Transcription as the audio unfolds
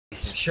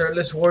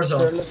Shirtless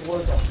warzone.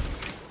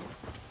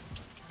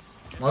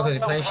 Well, because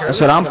you're playing shirtless.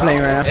 That's what I'm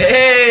playing right now.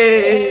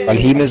 Hey! While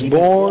he is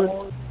bored.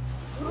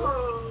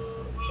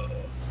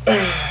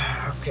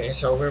 Okay,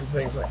 so we're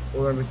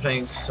gonna be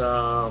playing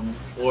some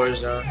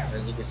Warzone,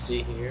 as you can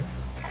see here.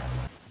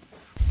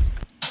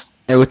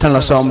 Me gustan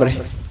los hombres.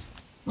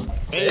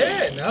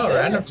 Yeah, no,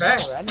 random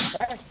fact.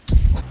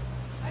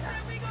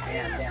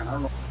 Damn, I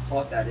don't know what the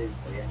fuck that is,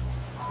 but yeah.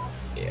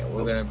 Yeah,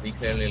 we're gonna be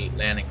clearly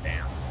landing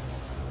down.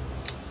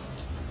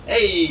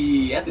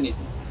 Hey, Anthony.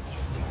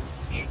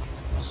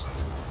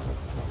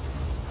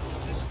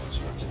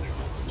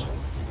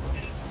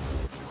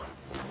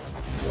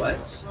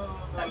 What?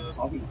 Like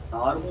talking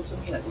audible to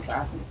me? Like what's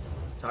happening?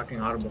 Talking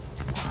audible.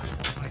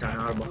 Talking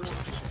audible.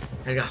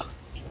 Here you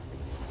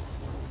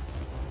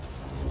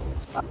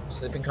go.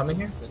 Sleeping coming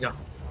here? Let's go.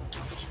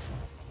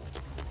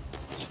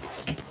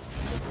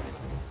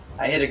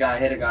 I hit a guy,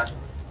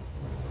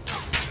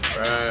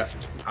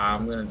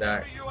 I'm gonna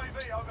die.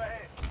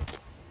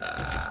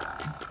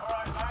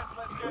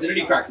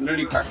 Literally cracked.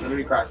 Literally cracked.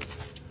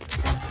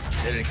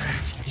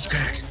 He's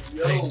cracked.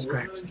 He's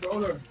cracked.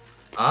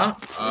 Huh?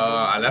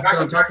 I left it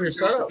on top of your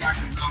setup.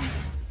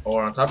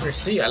 Or on top of your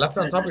seat. I left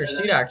it on top of your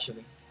seat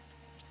actually.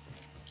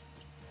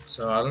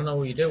 So I don't know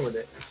what you did with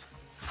it.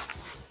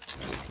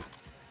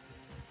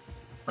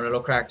 I'm a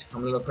little cracked.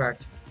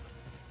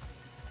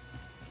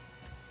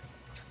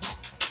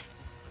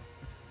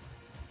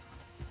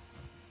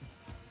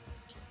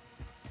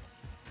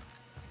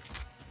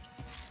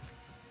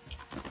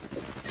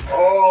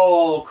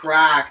 Oh,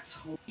 cracked.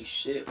 Holy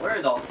shit.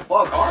 Where the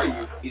fuck are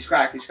you? He's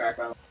cracked,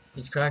 bro.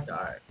 He's cracked?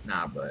 Alright.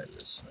 Nah, but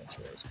let's make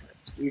sure he's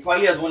cracked. He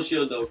probably has one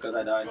shield though, because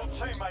I died.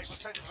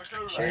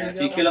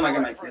 If you kill him, I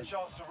get my kill.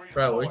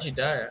 Bro, where'd you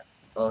die at?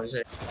 Oh, he's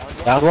right.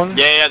 That one?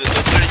 Yeah, there's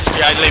literally just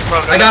the idle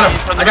from. I got him!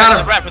 I got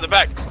him! From the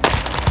back.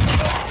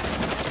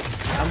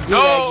 I'm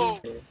No!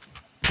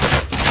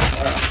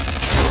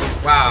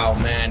 Wow,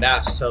 man,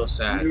 that's so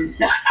sad.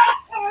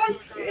 I'm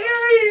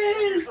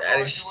serious! That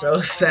is so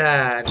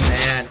sad,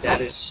 man. That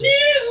is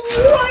just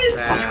so You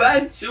sad.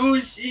 had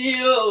 2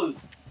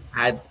 shields!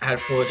 I had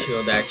full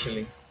shield,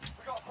 actually.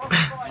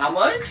 How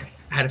much?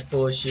 I had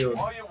full shield.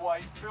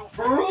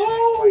 Bro,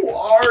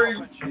 are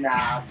you?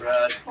 Nah,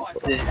 bro.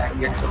 That's it.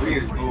 Your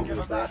career is over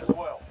with that.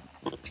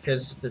 It's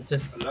because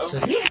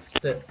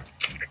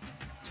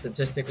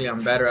statistically,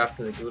 I'm better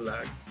after the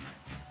gulag.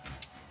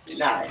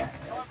 Nah, yeah.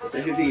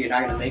 Statistically, you're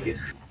not gonna make it.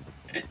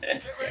 You're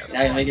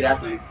not gonna make it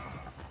after you.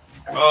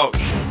 Oh.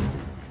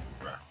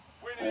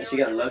 So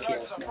you got a lucky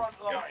ass now.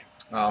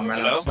 Oh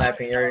man, I'm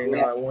sniping. You already know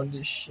I won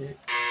this shit.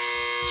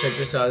 Check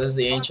this out. This is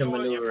the ancient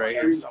maneuver right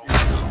here.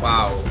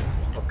 Wow.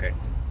 Okay.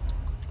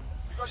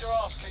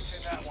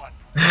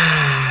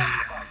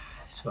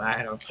 That's why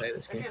I don't play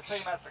this game.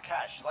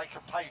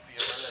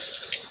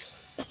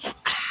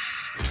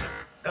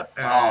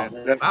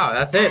 Wow,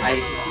 that's it.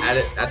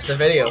 That's the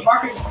video.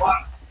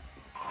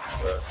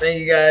 Thank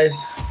you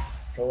guys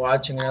for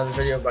watching another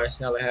video by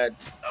Snell Ahead.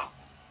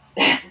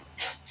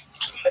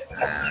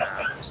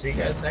 See you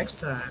guys next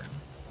time.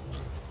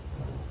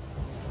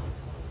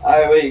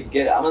 Alright, wait,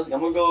 get it. I'm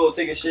gonna go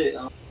take a shit.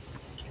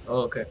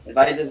 Oh, okay.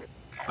 Invite this.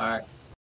 Alright.